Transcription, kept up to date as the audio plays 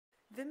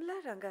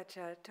Vimala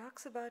Rangachar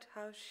talks about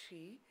how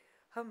she,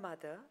 her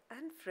mother,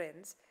 and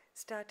friends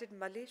started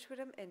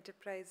Malleshwaram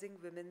Enterprising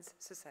Women's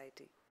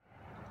Society.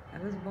 I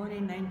was born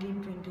in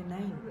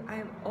 1929.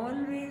 I've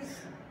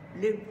always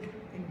lived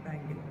in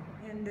Bangalore.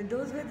 And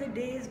those were the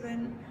days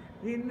when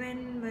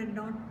women were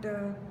not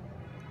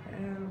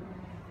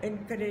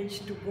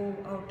encouraged to go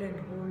out and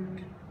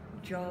hold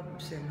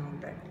jobs and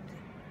all that.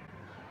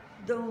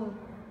 Though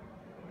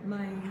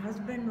my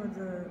husband was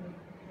a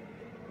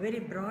very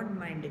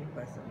broad-minded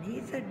person.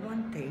 He said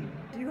one thing: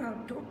 you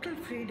have total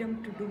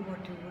freedom to do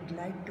what you would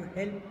like to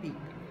help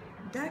people.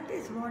 That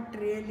is what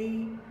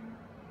really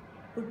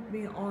put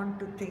me on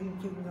to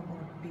thinking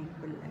about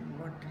people and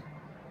what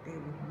they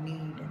would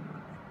need and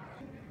all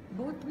that.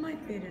 Both my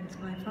parents,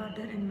 my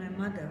father and my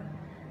mother,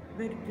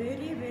 were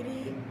very,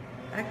 very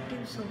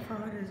active so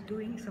far as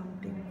doing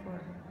something for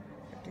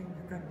things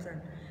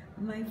concerned.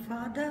 My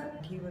father,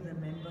 he was a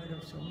member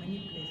of so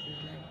many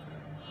places like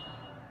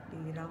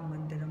the Ram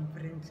Mandiram,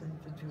 for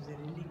instance, which was a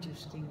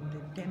religious thing,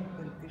 the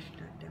temple,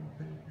 Krishna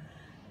temple,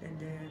 then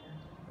the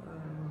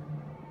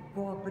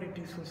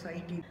cooperative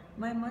society.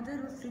 My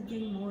mother was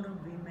thinking more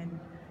of women.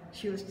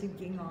 She was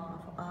thinking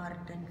of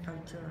art and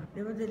culture.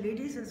 There was a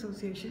ladies'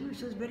 association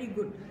which was very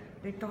good.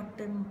 They taught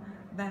them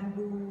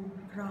bamboo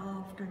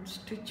craft and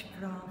stitch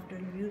craft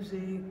and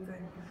music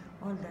and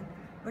all that.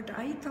 But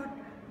I thought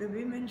the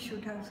women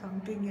should have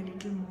something a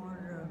little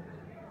more,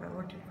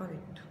 what do you call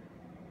it?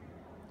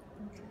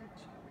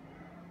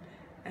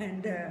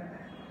 And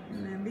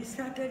we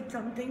started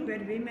something where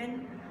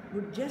women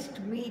would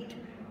just meet,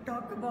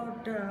 talk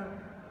about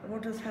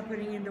what was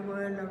happening in the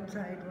world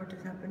outside, what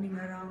is happening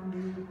around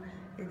you,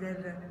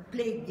 either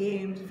play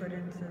games, for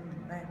instance,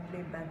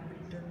 play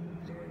badminton.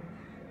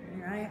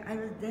 I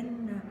was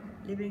then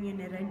living in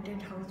a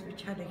rented house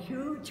which had a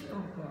huge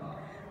compound.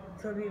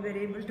 So we were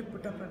able to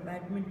put up a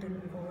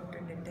badminton court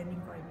and a tennis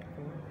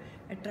court,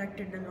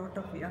 attracted a lot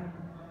of young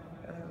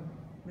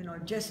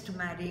just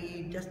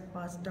married, just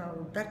passed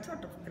out, that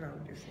sort of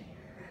crowd, you see.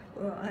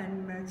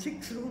 And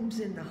 6 rooms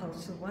in the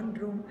house. So one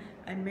room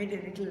I made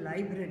a little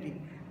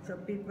library. So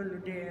people who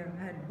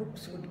had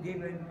books would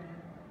give and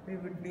we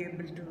would be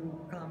able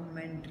to come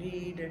and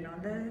read and all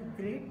the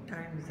great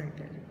times, I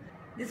tell you.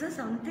 This is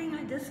something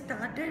I just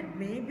started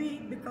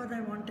maybe because I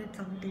wanted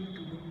something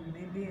to do.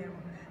 Maybe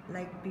I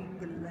like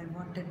people, I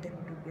wanted them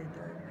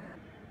together.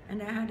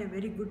 And I had a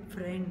very good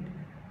friend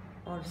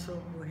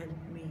also who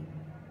helped me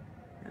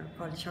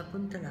called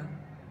Shakuntala,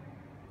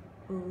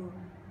 who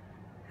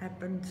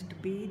happens to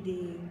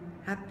be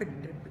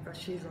because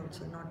she is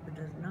also not with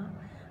us now,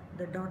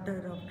 the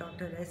daughter of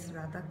Dr. S.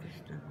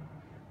 Radhakrishnan,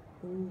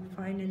 who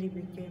finally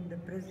became the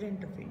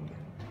President of India.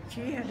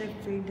 She had a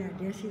great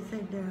idea. She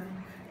said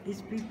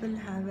these people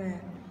have a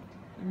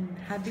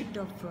habit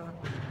of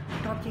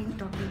talking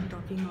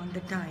all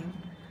the time.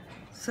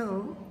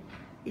 So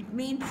it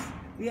means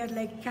we are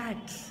like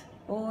cats,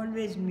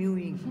 always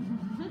mewing.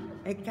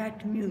 A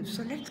cat mews.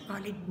 So let's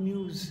call it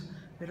mews.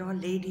 We're all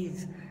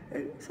ladies.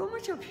 So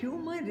much of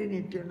humor in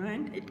it,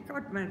 and it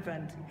caught my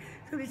fancy.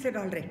 So we said,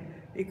 all right.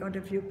 We got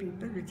a few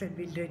people. We said,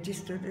 we'll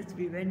register this.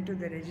 We went to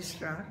the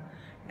registrar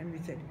and we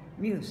said,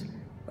 mews.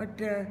 But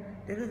there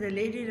was a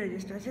lady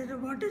registrar. She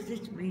said, what does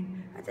this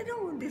mean? I said,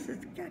 oh, this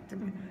is cat.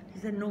 She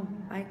said, no,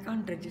 I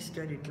can't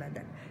register it like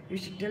that. You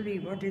should tell me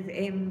what is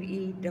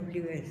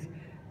MEWS.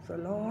 So a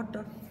lot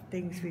of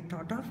things we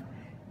thought of.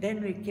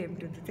 Then we came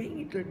to the thing,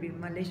 it will be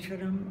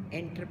Malleshwaram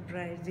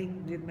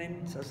Enterprising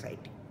Women's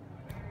Society.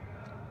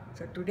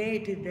 So today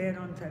it is there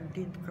on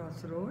 17th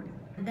Cross Road.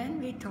 And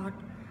then we thought,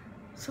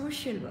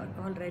 social work,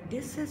 all right,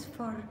 this is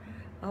for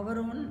our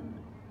own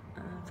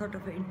sort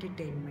of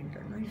entertainment.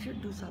 We should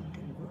do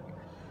something good.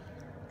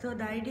 So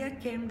the idea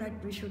came that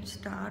we should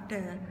start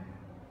a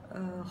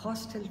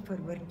hostel for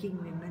working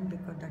women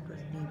because that was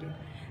needed.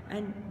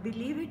 And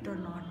believe it or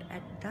not,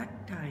 at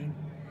that time,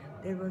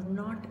 there was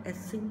not a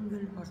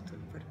single hostel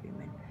for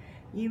women.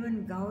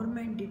 Even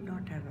government did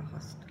not have a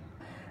hostel.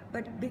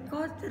 But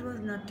because there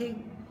was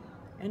nothing,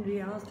 and we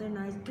asked, and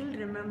I still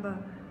remember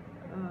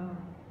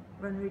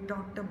when we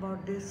talked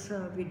about this,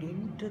 we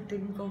didn't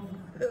think of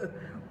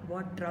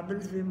what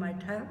troubles we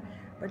might have.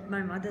 But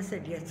my mother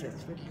said, yes,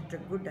 it's a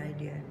good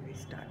idea, and we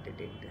started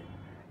it.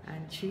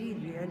 And she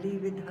really,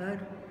 with her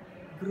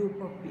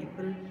group of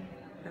people,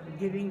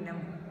 giving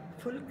them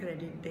full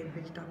credit, they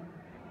built up.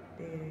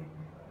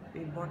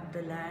 We bought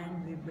the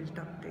land, we built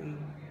up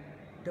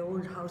the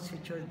old house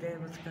which was there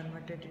was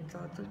converted into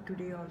also.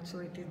 Today also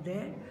it is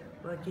there,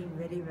 working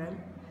very well.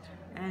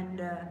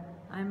 And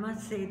I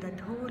must say that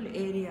whole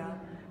area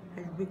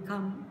has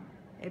become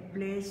a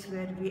place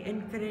where we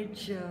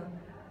encourage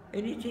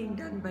anything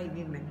done by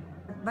women.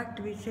 But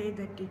we say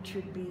that it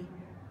should be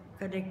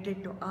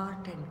connected to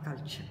art and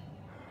culture.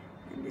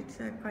 And it's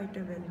quite a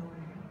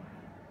well-known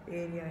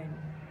area in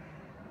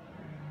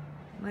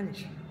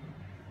Malleshwaram.